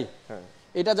 তাই? হ্যাঁ,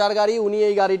 এটা যার গাড়ি, উনি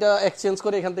এই গাড়িটা এক্সচেঞ্জ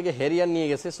করে এখান থেকে হেরিয়ার নিয়ে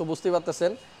গেছে, সো বুঝতেই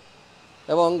পারতেছেন।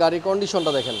 এবং গাড়ির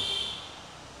কন্ডিশনটা দেখেন।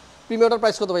 প্রিমিয়ারটার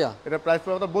প্রাইস কত ভাইয়া? এটা প্রাইস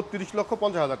পড়বে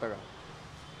 32,50,000 টাকা।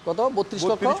 কত?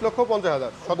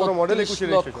 32,50,000। 17 মডেল, 21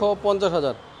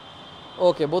 32,50,000।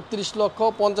 ওকে,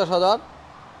 32,50,000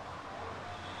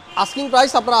 আস্কিং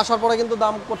প্রাইস। আপনারা আসার পরে কিন্তু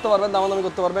দাম করতে পারবেন, দামাদামি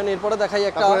করতে পারবেন। এরপরে দেখাই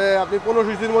একটা, আপনি 1500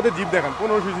 সিসির মধ্যে জিপ দেখান।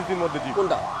 1500 সিসির মধ্যে জিপ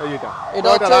কোনটা? এটা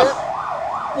হচ্ছে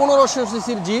 1500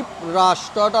 সিসির জিপ রাশ,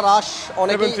 টয়োটা রাশ।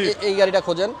 অনেকেই এই গাড়িটা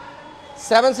খোঁজেন,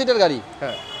 7 সিটের গাড়ি।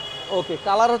 হ্যাঁ। ওকে,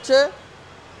 কালার হচ্ছে,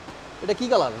 এটা কি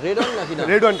কালার? রেড ওয়াইন নাকি? না,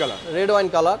 red wine colour. Red wine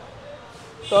colour,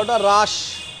 Toyota রাশ।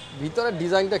 ভিতরের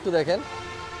ডিজাইনটা একটু দেখেন,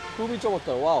 খুবই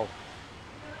চমৎকার। Wow,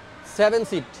 7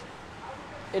 seat.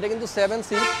 এটা কিন্তু 7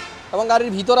 সিট এবং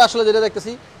গাড়ির ভিতরে আসলে যেটা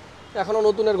দেখতেছি এখনো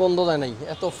নতুনের গন্ধ যায় নাই,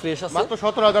 এত ফ্রেশ আছে। মাত্র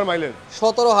 17,000 মাইলেজ।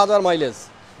 17,000 মাইলেজ।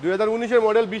 2019 এর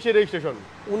মডেল, 20 এর রেজিস্ট্রেশন।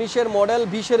 19 এর মডেল,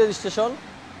 20 এর রেজিস্ট্রেশন,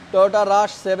 টয়োটা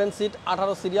রাশ, 7 সিট,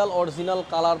 18 সিরিয়াল, অরিজিনাল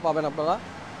কালার পাবেন আপনারা।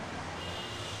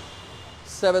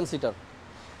 7 সিটার।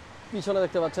 পিছনে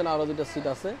দেখতে পাচ্ছেন আরো দুটো সিট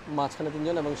আছে, মাঝখানে 3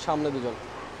 জন এবং সামনে 2 জন।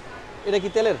 এটা কি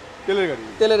তেলের গাড়ি?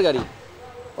 তেলের গাড়ি।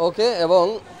 ওকে, এবং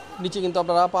নিচে কিন্তু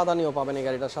আপনারা পাদানিও পাবেন এই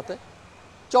গাড়িটার সাথে।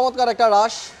 চমৎকার একটা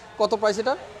রাশ। কত প্রাইস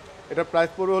এটা? এটা প্রাইস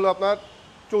পড়বে হলো আপনার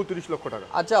 34 লক্ষ টাকা।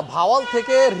 আচ্ছা, ভাওয়াল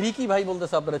থেকে রিকি ভাই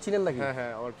বলতেছে, আপনারা চিনেন নাকি?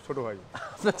 হ্যাঁ, আমার ছোট ভাই।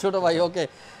 আপনার ছোট ভাই। ওকে,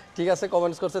 ঠিক আছে,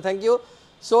 কমেন্টস করছে, থ্যাংক ইউ।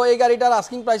 সো এই গাড়িটার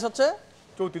আস্কিং প্রাইস হচ্ছে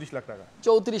 34 লাখ টাকা।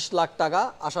 34 লাখ টাকা।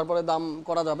 আসার পরে দাম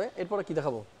করা যাবে। এরপরে কি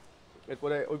দেখাবো?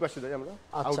 এরপরে ওই পাশে যাই আমরা।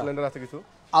 আউটল্যান্ডার আছে কিছু।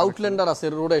 আউটল্যান্ডার আছে,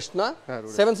 রোডেস্ট না?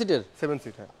 7 সিটের। 7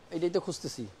 সিট, হ্যাঁ। এটাই তো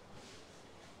খুঁজতেছি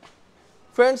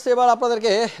ফ্রেন্ডস। এবার আপনাদেরকে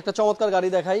একটা চমৎকার গাড়ি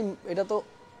দেখাই। এটা তো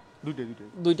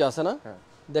দুইটা আছে না? হ্যাঁ,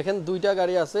 দেখেন দুইটা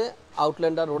গাড়ি আছে,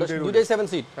 আউটল্যান্ডার রোডেস্ট, দুইটাই 7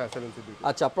 সিট। হ্যাঁ, 7 সিট।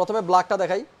 আচ্ছা, প্রথমে ব্ল্যাকটা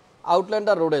দেখাই,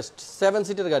 আউটল্যান্ডার রোডেস্ট 7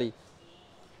 সিটের গাড়ি।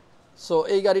 সো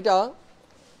এই গাড়িটা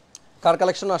কার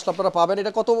কালেকশন আসলে আপনারা পাবেন।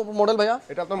 এটা কত মডেল ভাইয়া?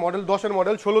 এটা আপনার মডেল 10 এর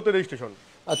মডেল, 16 তে রেজিস্ট্রেশন।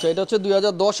 আচ্ছা, এটা হচ্ছে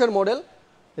 2010 এর মডেল,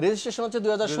 রেজিস্ট্রেশন হচ্ছে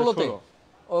 2016 তে।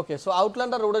 ওকে, সো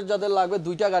আউটল্যান্ডার রোডের যাদের লাগবে,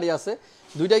 দুইটা গাড়ি আছে,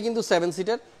 দুইটাই কিন্তু 7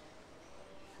 সিটের।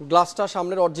 গ্লাসটা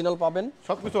সামনের অরিজিনাল পাবেন,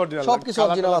 সবকিছু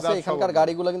অরিজিনাল আছে। এখানকার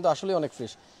গাড়িগুলো কিন্তু আসলে অনেক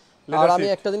ফ্রেশ। আর আমি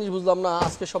একটা জিনিস বুঝলাম না,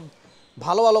 আজকে সব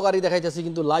ভালো ভালো গাড়ি দেখাইতেছি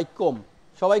কিন্তু লাইক কম।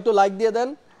 সবাই একটু লাইক দিয়ে দেন,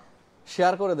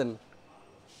 শেয়ার করে দেন।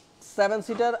 7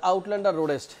 সিটার আউটল্যান্ডার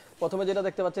রোডেস্ট। প্রথমে যেটা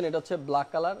দেখতে পাচ্ছেন এটা হচ্ছে ব্ল্যাক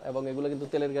কালার এবং এগুলো কিন্তু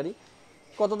তেলের গাড়ি।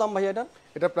 কত দাম ভাই এটা?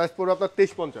 এটা প্রাইস পড়বে আপনার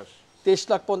 23,50,000।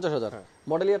 23,50,000।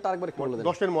 মডেল ইয়ারটা আরেকবার একটু বলে দেন।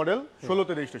 10 এর মডেল, 16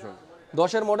 তে রেজিস্ট্রেশন।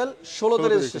 10 এর মডেল, 16 তে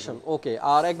রেজিস্ট্রেশন। ওকে,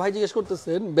 আর এক ভাই জিজ্ঞেস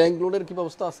করতেছেন ব্যাংক লোনের কি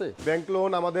ব্যবস্থা আছে? ব্যাংক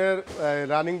লোন আমাদের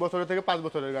রানিং বছরের থেকে 5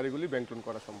 বছরের গাড়িগুলি ব্যাংক লোন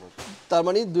করা সম্ভব। তার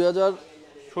মানে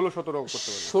 2016-17 করতে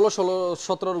পারবে।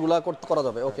 16-17 গুলা করা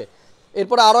যাবে। ওকে,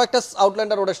 এরপরে আরো একটা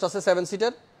আউটল্যান্ডার রোডেস্ট আছে 7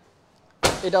 সিটার।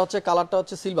 এটা হচ্ছে কালারটা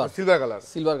হচ্ছে সিলভার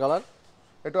কালার।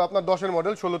 এটা আপনার 10 এর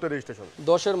মডেল, 16 তে রেজিস্ট্রেশন।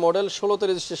 10 এর মডেল, 16 তে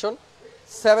রেজিস্ট্রেশন,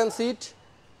 7 সিট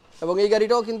এবং এই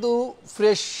গাড়িটাও কিন্তু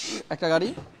ফ্রেশ একটা গাড়ি।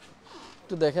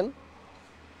 একটু দেখেন,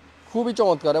 খুবই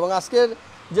চমৎকার। এবং আজকের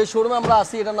যে শোরুমে আমরা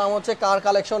আছি এটার নাম হচ্ছে কার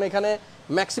কালেকশন। এখানে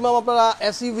ম্যাক্সিমাম আপনারা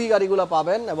এসইভি গাড়িগুলো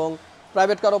পাবেন এবং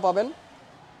প্রাইভেট কারও পাবেন।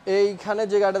 এইখানে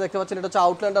যে গাড়িটা দেখতে পাচ্ছেন এটা হচ্ছে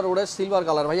আউটল্যান্ডার রোডের সিলভার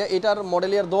কালার। ভাইয়া এটার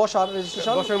মডেল ইয়ার 10 আর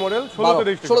রেজিস্ট্রেশন 10 এর মডেল,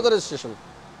 16 তে রেজিস্ট্রেশন।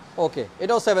 ওকে,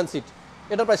 এটাও 7 সিট।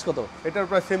 এটার প্রাইস কত? এটার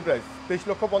প্রাইস সেম প্রাইস,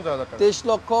 23,50,000 টাকা।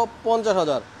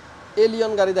 23,50,000।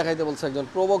 এলিয়ন গাড়ি দেখাইতে বলছে একজন।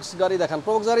 প্রোবক্স গাড়ি দেখান।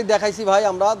 প্রোবক্স গাড়ি দেখাইছি ভাই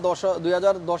আমরা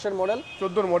 2010 এর মডেল,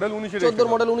 14 মডেল, 19 এর 14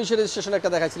 মডেল, 19 এর রেজিস্ট্রেশন একটা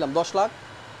দেখাইছিলাম 10 লাখ।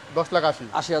 10,80,000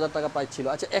 80,000 টাকা প্রাইস ছিল।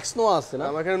 আচ্ছা এক্স নোয়া আছে না?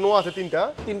 আমার এখানে নোয়া আছে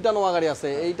তিনটা নোয়া গাড়ি আছে।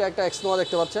 এইটা একটা এক্স নোয়া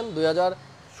দেখতে পাচ্ছেন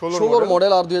 2016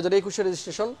 মডেল আর 2021 এর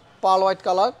রেজিস্ট্রেশন, পার্ল হোয়াইট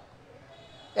কালার।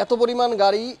 এত পরিমাণ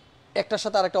গাড়ি একটার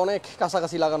সাথে আরেকটা অনেক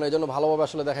কাছাকাছি লাগানো, এই জন্য ভালোভাবে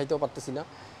আসলে দেখাইতেও পারতেছি না।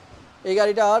 এই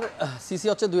গাড়িটার সিসি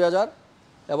হচ্ছে 2000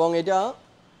 এবং এটা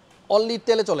অনলি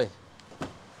তেলে চলে।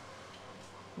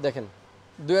 দেখেন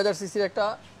 2000 সিসির একটা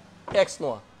এক্স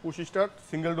নোয়া, পুশ স্টার্ট,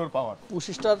 সিঙ্গেল ডোর পাওয়ার, পুশ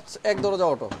স্টার্ট, এক দরজা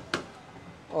অটো।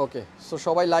 ওকে, সো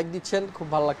সবাই লাইক দিচ্ছেন, খুব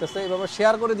ভালো লাগতেছে। এইভাবে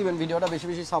শেয়ার করে দিবেন ভিডিওটা, বেশি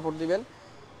বেশি সাপোর্ট দিবেন।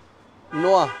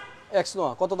 নোয়া এক্স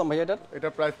নোয়া কত দাম ভাই এটার? এটা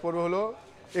প্রাইস পড়বে হলো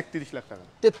 31 লাখ টাকা।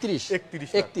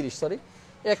 31 সরি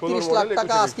 31 লাখ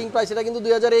টাকা আস্কিং প্রাইস। এটা কিন্তু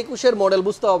 2021 এর মডেল,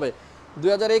 বুঝতে হবে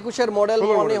 2021 এর মডেল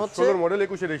মানে হচ্ছে 16 মডেল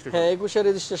 21 এর রেজিস্ট্রেশন। হ্যাঁ 21 এর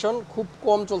রেজিস্ট্রেশন, খুব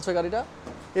কম চলছে গাড়িটা।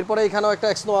 এরপরে এখানেও একটা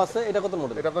এক্স নোয়া আছে, এটা কত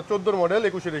মডেল? এটা আপনার 14 মডেল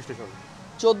 21 এর রেজিস্ট্রেশন।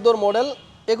 14 মডেল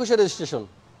 21 এর রেজিস্ট্রেশন।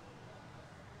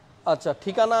 আচ্ছা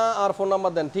ঠিকানা আর ফোন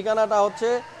নাম্বার দেন। ঠিকানাটা হচ্ছে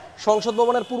সংসদ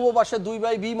ভবনের পূর্ব পাশে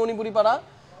 2/B মণিপুরি পাড়া,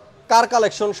 কার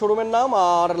কালেকশন শোরুমের নাম।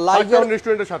 আর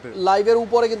রেস্টুরেন্টের সাথে, লাইভের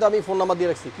উপরে কিন্তু আমি ফোন নাম্বার দিয়ে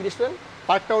রাখছি। কি রেস্টুরেন্ট?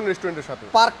 পার্ক টাউন রেস্টুরেন্টের সাথে,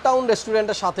 পার্ক টাউন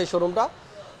রেস্টুরেন্টের সাথে শোরুমটা।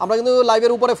 আমরা কিন্তু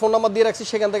লাইভের উপরে ফোন নাম্বার দিয়ে রাখছি,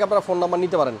 সেখান থেকে আপনারা ফোন নাম্বার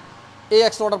নিতে পারেন। এই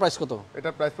এক্স নোটার প্রাইস কত? এটা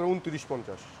প্রাইস পড়ে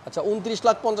 29,50। আচ্ছা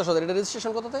 29,50,000। এটা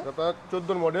রেজিস্ট্রেশন কততে? এটা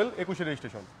 14 মডেল 21 এর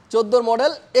রেজিস্ট্রেশন। 14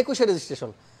 মডেল 21 এর রেজিস্ট্রেশন।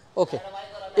 ওকে,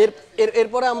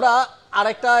 এরপরে আমরা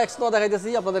আরেকটা এক্স নোয়া দেখাইতেছি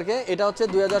আপনাদেরকে। এটা হচ্ছে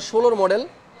 2016 মডেল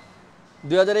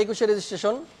 2021 এর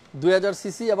রেজিস্ট্রেশন, 2000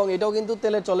 সিসি এবং এটাও কিন্তু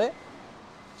তেলে চলে।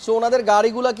 সো ওনাদের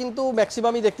গাড়িগুলা কিন্তু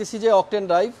ম্যাক্সিমামই দেখতেছি যে অকটেন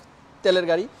ড্রাইভ, তেলের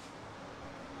গাড়ি।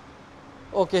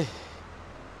 ওকে,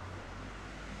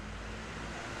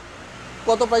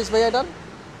 কত প্রাইস ভাই এটার?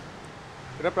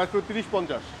 এটা প্রাইস পড়ে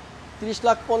 30,50।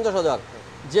 30,50,000।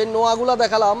 যে নোয়াগুলা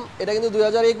দেখালাম এটা কিন্তু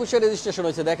 2021 এর রেজিস্ট্রেশন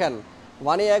হয়েছে। দেখেন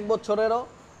মানে 1 বছরেরও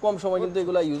কম সময় কিন্তু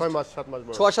এগুলা ইউজ,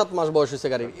 6-7 মাস বয়স হয়েছে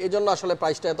গাড়ির। এই জন্য আসলে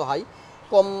প্রাইসটা এত হাই।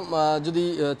 কম যদি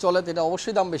চলে তো এটা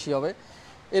অবশ্যই দাম বেশি হবে।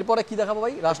 এরপরে কি দেখাবো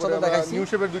ভাই? রাস্তাতে দেখাইছি নিউ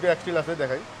শেপের দুইটা এক্সটাইল আছে,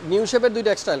 দেখাই। নিউ শেপের দুইটা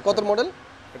এক্সটাইল কত মডেল?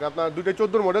 এটা আপনার দুইটা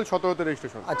 14 মডেল 17 তে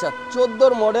রেজিস্ট্রেশন। আচ্ছা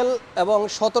 14 মডেল এবং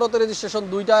 17 তে রেজিস্ট্রেশন,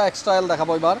 দুইটা এক্সটাইল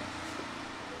দেখাবো এবার,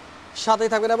 সাথেই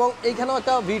থাকবেন। এবং এইখানেও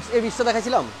একটা ভিটস, এই ভিটসটা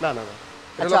দেখাইছিলাম না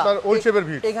এটা আপনার ওল্ড শেপের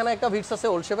ভিট। এখানে একটা ভিটস আছে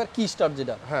ওল্ড শেপের কি স্টার্ট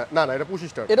যেটা। হ্যাঁ না এটা পুশ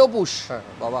স্টার্ট। এটাও পুশ। হ্যাঁ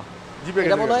বাবা জিপে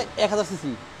এটা মনে হয় 1000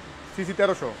 সিসি, সিসি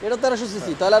 1300। এটা 1300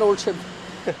 সিসি, তাহলে আর ওল্ড শেপ।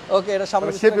 ওকে, এটা সামনে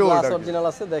গ্লাস অরিজিনাল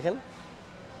আছে দেখেন।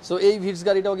 সো এই ভিটস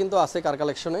গাড়িটাও কিন্তু আছে কার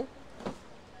কালেকশনে।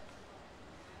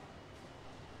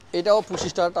 এটাও পুশ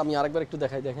স্টার্ট, আমি আরেকবার একটু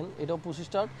দেখাই। দেখেন এটাও পুশ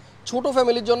স্টার্ট, ছোট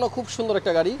ফ্যামিলির জন্য খুব সুন্দর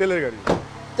একটা গাড়ি,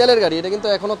 তেলের গাড়ি। এটা কিন্তু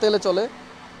এখনো তেলে চলে।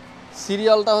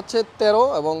 সিরিয়ালটা হচ্ছে 13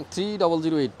 এবং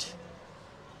 3008,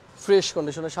 ফ্রেশ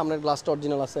কন্ডিশনের, সামনের গ্লাসটা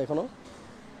অরিজিনাল আছে এখনো।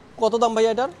 কত দাম ভাই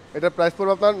এটার? এটা প্রাইস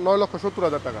পড়বে আপনার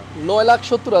 9,70,000 টাকা।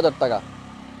 9,70,000 টাকা।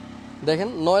 দেখেন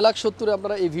 9,70,000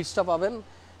 আপনারা এই ভিটসটা পাবেন।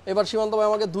 এবার সীমান্ত ভাই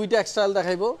আমাকে দুইটা এক্সটাইল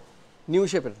দেখাইবো নিউ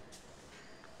শেপের।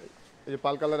 এই যে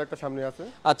পাল কালার একটা সামনে আছে।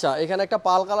 আচ্ছা এখানে একটা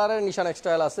পাল কালারের নিশান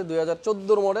এক্সটাইল আছে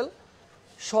 2014 মডেল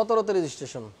 17 তে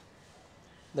রেজিস্ট্রেশন।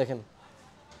 দেখেন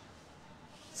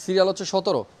সিরিয়াল হচ্ছে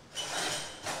 17।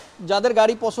 যাদের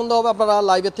গাড়ি পছন্দ হবে আপনারা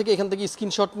লাইভের থেকে এখান থেকে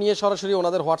স্ক্রিনশট নিয়ে সরাসরি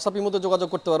ওনাদের হোয়াটসঅ্যাপের মধ্যে যোগাযোগ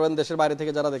করতে পারবেন, দেশের বাইরে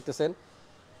থেকে যারা দেখতেছেন।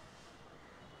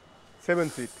 7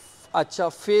 সিট। আচ্ছা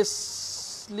ফেস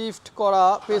লিফট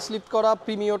করা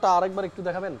প্রিমিওটা আরেকবার একটু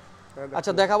দেখাবেন?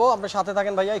 আচ্ছা দেখাবো, আপনার সাথে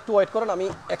থাকেন ভাইয়া, একটু ওয়েট করেন। আমি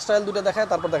এক্সটাইল দুটো দেখাই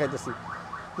তারপর দেখাইতেছি।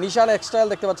 নিশান এক্সটাইল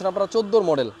দেখতে পাচ্ছেন আপনারা 14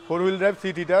 model, 4 wheel drive,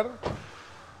 seat heater.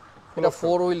 এটা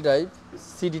 4 হুইল ড্রাইভ,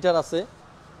 সিট হিটার আছে।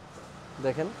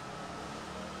 দেখেন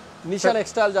নিশান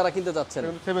এক্সটাইল যারা কিনতে যাচ্ছেন,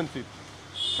 7 সিট।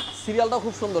 সিরিয়ালটা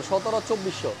খুব সুন্দর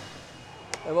 17-2400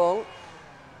 এবং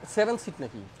 7 সিট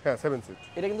নাকি? হ্যাঁ 7 সিট।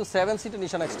 এটা কিন্তু 7 সিটের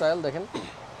নিশান এক্সটাইল। দেখেন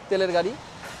তেলের গাড়ি।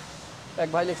 এক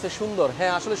ভাই লিখছে সুন্দর,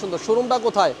 হ্যাঁ আসলে সুন্দর। শোরুমটা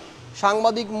কোথায়?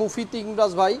 সাংবাদিক মুকিত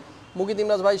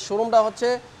ইমরাজ ভাই শোরুমটা হচ্ছে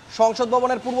সংসদ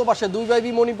ভবনের পূর্ব পাশে 2/B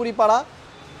মণিপুরি পাড়া।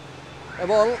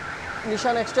 এবং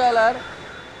নিশান এক্সটাইলের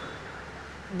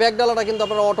ব্যাকডালাটা কিন্তু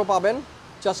আপনারা অটো পাবেন,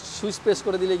 জাস্ট সুইচ প্রেস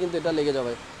করে দিলেই কিন্তু এটা লেগে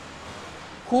যাবে।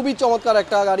 খুবই চমৎকার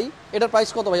একটা গাড়ি। এটার প্রাইস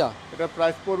কত ভাইয়া? এটার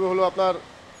প্রাইস পড়বে হলো আপনার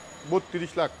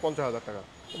 32,50,000 টাকা।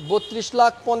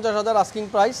 32,50,000 আস্কিং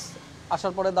প্রাইস,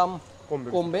 আসার পরে দাম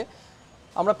কমবে।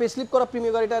 আমরা পেস্লিপ করা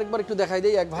প্রিমিয়ার গাড়িটা একবার একটু দেখাই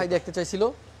দিই, এক ভাই দেখতে চাইছিল।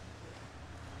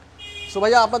 সো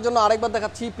ভাইয়া আপনার জন্য আরেকবার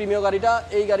দেখাচ্ছি প্রিমিয়ার গাড়িটা।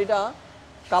 এই গাড়িটা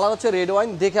কালার হচ্ছে রেড ওয়াইন,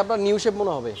 দেখে আপনার নিউ শেপ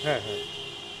মনে হবে। হ্যাঁ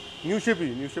নিউ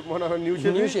শেপ মনে হয়, নিউ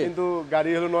শেপ কিন্তু গাড়ি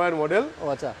হলো 9 এর মডেল। ও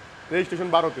আচ্ছা, রেজিস্ট্রেশন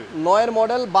 12 তে। 9 এর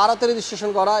মডেল 12 তে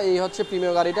রেজিস্ট্রেশন করা। এই হচ্ছে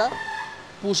প্রিমিয়ার গাড়িটা,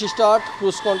 পুশ স্টার্ট,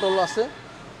 ক্রুজ কন্ট্রোল আছে।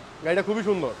 গাড়িটা খুবই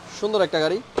সুন্দর একটা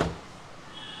গাড়ি।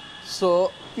 সো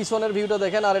পিছনের ভিউটা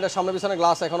দেখেন, আর এটা সামনে পিছনে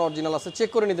গ্লাস এখন অরিজিনাল আছে, চেক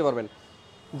করে নিতে পারবেন।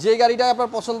 যে গাড়িটা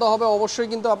আপনার পছন্দ হবে অবশ্যই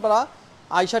কিন্তু আপনারা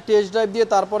আইসা টেস্ট ড্রাইভ দিয়ে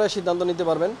তারপরে সিদ্ধান্ত নিতে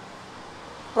পারবেন।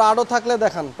 প্রাডো থাকলে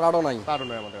দেখান। প্রাডো নাই,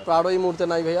 প্রাডো এই মুহূর্তে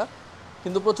নাই ভাইয়া,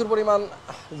 কিন্তু প্রচুর পরিমাণ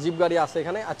জিপ গাড়ি আছে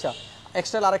এখানে। আচ্ছা,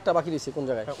 এক্সট্রাল আরেকটা বাকি দিয়েছে কোন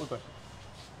জায়গায়?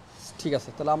 ঠিক আছে,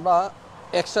 তাহলে আমরা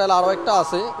এক্সট্রাল আরও একটা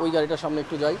আছে, ওই গাড়িটার সামনে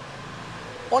একটু যাই।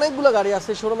 অনেকগুলো গাড়ি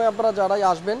আছে শোরুমে, আপনারা যারাই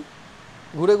আসবেন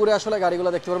ঘুরে ঘুরে আসলে গাড়িগুলো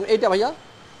দেখতে পারবেন। এইটা ভাইয়া,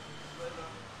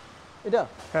 এটা?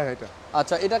 হ্যাঁ এটা।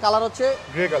 আচ্ছা, এটা কালার হচ্ছে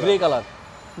গ্রে কালার,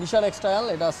 নিশান এক্সটাইল,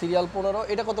 এটা সিরিয়াল 15।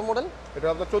 এটা কত মডেল? এটা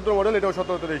আপনার 14 মডেল, এটাও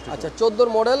 17তে রেজিস্ট্রেশন। আচ্ছা, 14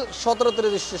 মডেল, 17তে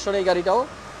রেজিস্ট্রেশন এই গাড়িটাও।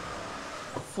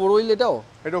 4 হুইল এটাও?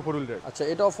 এটাও 4 হুইল ড্রাইভ। আচ্ছা,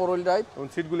 এটাও 4 হুইল ড্রাইভ। এবং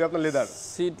সিটগুলি আপনার লেদার।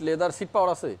 সিট পাওয়ার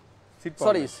আছে?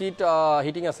 সরি, সিট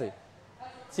হিটিং আছে।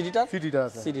 সিটিটার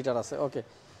আছে? সিটিটার আছে, ওকে।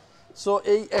 সো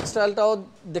এই এক্সটাইলটাও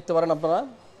দেখতে পারেন আপনারা,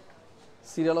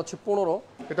 সিরিয়াল হচ্ছে 15।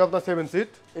 এটা আপনার 7 সিট।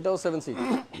 এটাও 7 সিট।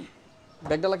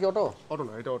 ব্যাকডালা কি অটো? অটো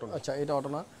না, এটা অটো না। আচ্ছা, এটা অটো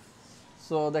না।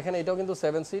 সো দেখেন, এটাও কিন্তু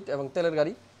 7 সিট এবং তেলের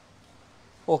গাড়ি।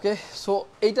 ওকে, সো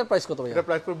এইটার প্রাইস কত ভাই? এটার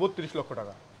প্রাইস পড়বে 32 লক্ষ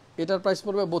টাকা। এটার প্রাইস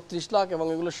পড়বে 32 লাখ, এবং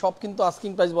এগুলো সব কিন্তু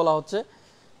আস্কিং প্রাইস বলা হচ্ছে।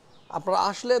 আপনারা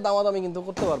আসলে দামাদামি কিন্তু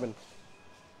করতে পারবেন।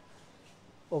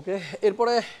 ওকে,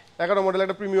 এরপরে 11 মডেল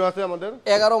একটা প্রিমিয়াম আছে আমাদের।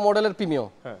 11 মডেলের প্রিমিয়াম।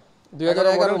 হ্যাঁ,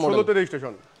 2011 মডেল, 16তে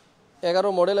রেজিস্ট্রেশন।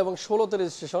 11 মডেল এবং 16তে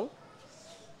রেজিস্ট্রেশন।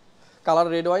 কালার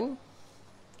রেড ওয়াইন,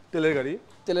 তেলের গাড়ি।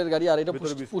 তেলের গাড়ি। আর এটা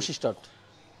পুশ স্টার্ট,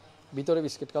 ভিতরে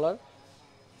বিস্কিট কালার।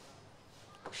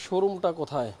 শোরুমটা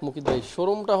কোথায় মুকিত ভাই?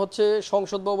 শোরুমটা হচ্ছে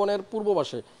সংসদ ভবনের পূর্ব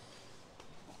পাশে।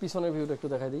 পিছনের ভিউটা একটু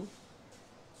দেখাই দিই।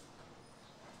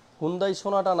 হুন্ডাই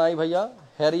সোনাটা নাই ভাইয়া,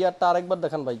 হ্যারিয়ারটা আরেকবার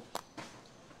দেখান ভাই।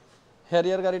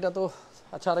 হ্যারিয়ার গাড়িটা তো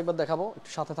আচ্ছা আরেকবার দেখাবো, একটু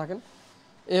সাথে থাকেন।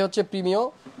 এই হচ্ছে প্রিমিয়ো,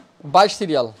 22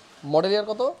 সিরিয়াল, মডেল ইয়ার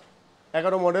কত?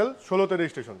 11 মডেল, 16তে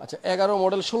রেজিস্ট্রেশন। আচ্ছা, 11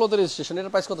 মডেল, 16তে রেজিস্ট্রেশন।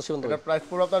 এটার প্রাইস কত সীমান্ত? এটার প্রাইস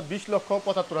পড়বে আপনার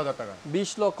 20,75,000 টাকা।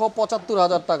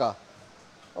 20,75,000 টাকা।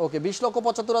 ওকে,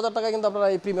 20,75,000 টাকায় কিন্তু আপনারা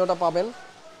এই প্রিমিয়ামটা পাবেন।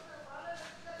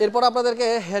 এরপর আপনাদেরকে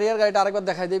হ্যারিয়ার গাড়িটা আরেকবার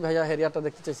দেখাই দিই। ভাইয়া হ্যারিয়ারটা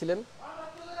দেখতে চাইছিলেন,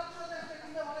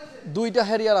 দুইটা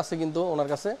হ্যারিয়ার আছে কিন্তু ওনার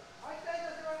কাছে।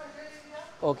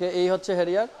 ওকে, এই হচ্ছে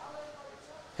হ্যারিয়ার।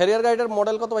 হ্যারিয়ার গাড়িটার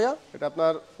মডেল কত ভাইয়া? এটা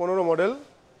আপনার 15 মডেল,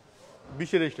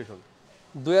 20 এর রেজিস্ট্রেশন।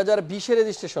 2020 এর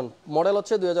রেজিস্ট্রেশন, মডেল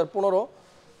হচ্ছে 2015।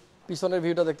 পিছনের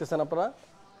ভিউটা দেখতেছেন আপনারা,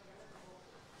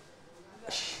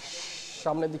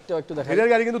 সামনের দিকটাও একটু দেখেন।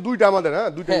 হ্যারিয়ার গাড়ি কিন্তু দুইটা আমাদের। হ্যাঁ,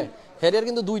 দুইটা। হ্যাঁ, হ্যারিয়ার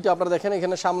কিন্তু দুইটা, আপনারা দেখেন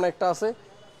এখানে সামনে একটা আছে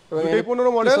এবং এই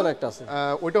 15 মডেল পিছনে একটা আছে।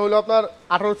 ওইটা হলো আপনার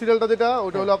 18 সিরিয়ালটা, যেটা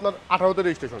ওইটা হলো আপনার 18তে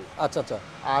রেজিস্ট্রেশন। আচ্ছা আচ্ছা।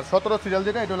 আর 17 সিরিয়াল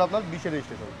যেটা, এটা হলো আপনার 20 এর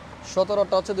রেজিস্ট্রেশন।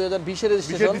 17টা হচ্ছে 2020 এর 20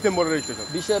 রেজিস্ট্রেশন, ডিসেম্বরের রেজিস্ট্রেশন।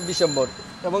 20 ডিসেম্বর।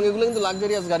 এবং এগুলো কিন্তু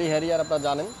লাক্সারিয়াস গাড়ি হ্যারিয়ার, আপনারা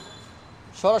জানেন।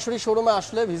 সরাসরি শোরুমে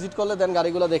আসলে ভিজিট করলে দেন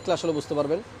গাড়িগুলো দেখলে আসলে বুঝতে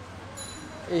পারবেন।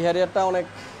 এই হ্যারিয়ারটা অনেক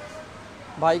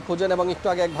ভাই খোঁজেন এবং একটু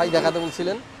আগে এক ভাই দেখাতে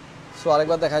বলছিলেন, সো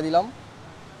আরেকবার দেখাই দিলাম।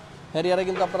 হ্যারিয়ারে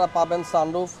কিন্তু আপনারা পাবেন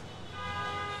সানরুফ,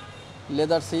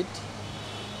 লেদার সিট,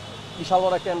 বিশাল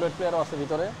বড় একটা অ্যান্ড্রয়েড প্লেয়ারও আছে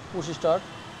ভিতরে, পুশ স্টার্ট।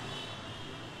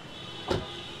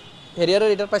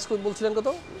 হ্যারিয়ারের এটার প্রাইস বলছিলেন কত?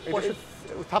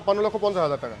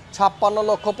 56,50,000 টাকা।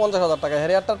 56,50,000 টাকা।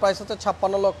 হ্যারিয়ারটার প্রাইস হচ্ছে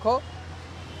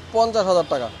 56,50,000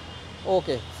 টাকা।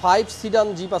 ওকে, 5 সিডান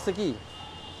জিপ আছে কি?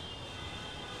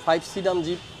 5 সিডান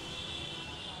জিপ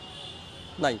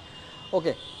নাই।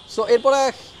 ওকে, সো এরপরে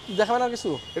দেখাবেন আর কিছু?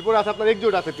 এরপর আছে আপনার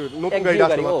এক্সিও আছে, একটু নতুন গাড়ি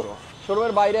আছে মাত্র।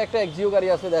 শোরুমের বাইরে একটা এক্সিও গাড়ি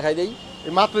আছে, দেখাই দেই।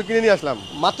 এই মাত্র কিনে নিয়ে আসলাম।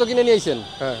 মাত্র কিনে নিয়ে আইছেন?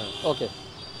 হ্যাঁ হ্যাঁ। ওকে,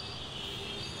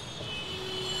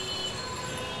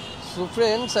 সো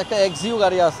ফ্রেন্ডস, একটা এক্সিও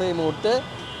গাড়ি আছে এই মুহূর্তে,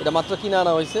 এটা মাত্র কিনে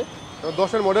আনা হয়েছে।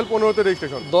 10 এর মডেল, 15তে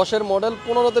রেজিস্ট্রেশন। 10 এর মডেল,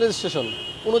 15তে রেজিস্ট্রেশন,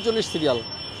 39 সিরিয়াল।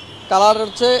 কালার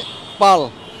হচ্ছে পাল।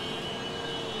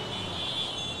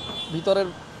 ভিতরের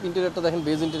ইন্টেরিয়রটা দেখেন,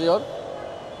 বেজ ইন্টেরিয়র,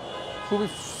 খুবই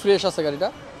ফ্রেশ আছে গাড়িটা।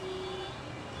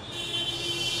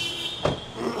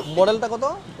 মডেলটা কত?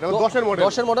 10 এর মডেল।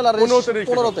 10 এর মডেল আর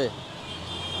 15তে।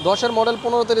 10 এর মডেল,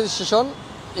 15তে রেজিস্ট্রেশন।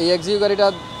 এই এক্সিও গাড়িটা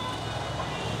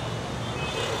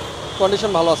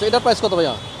কন্ডিশন ভালো আছে। এটার প্রাইস কত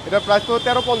ভাইয়া? এটার প্রাইস তো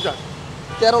 13,50,000।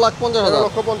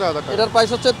 13,50,000 টাকা। এটার প্রাইস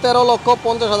হচ্ছে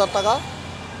 13,50,000 টাকা।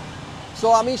 সো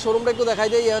আমি শোরুমটা একটু দেখাই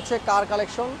দিই। এই হচ্ছে কার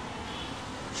কালেকশন,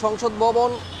 সংসদ ভবন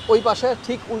ওই পাশে,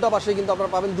 ঠিক উল্টা পাশে কিন্তু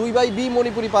আপনারা পাবেন 2/B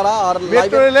মণিপুরি পাড়া। আর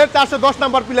মেট্রো রেলের 410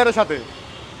 নাম্বার পিলারের সাথে,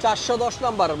 410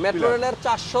 নাম্বার মেট্রো রেলের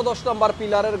 410 নাম্বার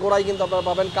পিলারের গোড়ায় কিন্তু আপনারা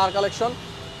পাবেন কার কালেকশন।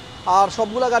 আর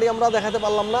সবগুলা গাড়ি আমরা দেখাতে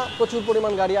পারলাম না, প্রচুর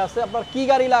পরিমাণ গাড়ি আছে। আপনার কি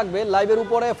গাড়ি লাগবে লাইভের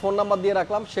উপরে ফোন নাম্বার দিয়ে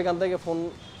রাখলাম, সেখান থেকে ফোন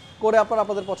করে আপনারা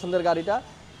আপনাদের পছন্দের গাড়িটা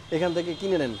এখান থেকে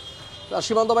কিনে নেন। আর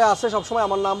সীমান্ত ভাই আছে সবসময়,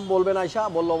 আমার নাম বলবেন, আয়শা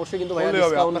বললে অবশ্যই কিন্তু ভাই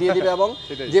ডিসকাউন্ট দিয়ে দিবে। এবং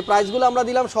যে প্রাইসগুলো আমরা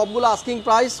দিলাম সবগুলো আস্কিং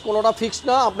প্রাইস, কোনোটা ফিক্সড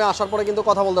না। আপনি আসার পরে কিন্তু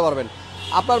কথা বলতে পারবেন।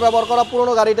 আপনার ব্যবহার করা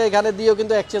পুরনো গাড়িটা এখানে দিয়েও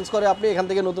কিন্তু এক্সচেঞ্জ করে আপনি এখান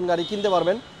থেকে নতুন গাড়ি কিনতে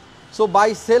পারবেন। সো বাই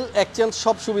সেল এক্সচেঞ্জ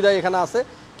সব সুবিধাই এখানে আছে।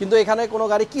 কিন্তু এখানে কোনো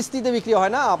গাড়ি কিস্তিতে বিক্রি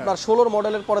হয় না। আপনার 16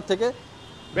 মডেলের পরের থেকে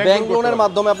ব্যাংক লোনের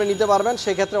মাধ্যমে আপনি নিতে পারবেন,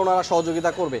 সেক্ষেত্রে ওনারা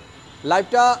সহযোগিতা করবে।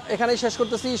 লাইভটা এখানেই শেষ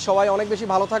করতেছি। সবাই অনেক বেশি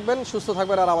ভালো থাকবেন, সুস্থ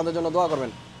থাকবেন, আর আমাদের জন্য দোয়া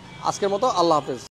করবেন। আজকের মতো আল্লাহ হাফেজ।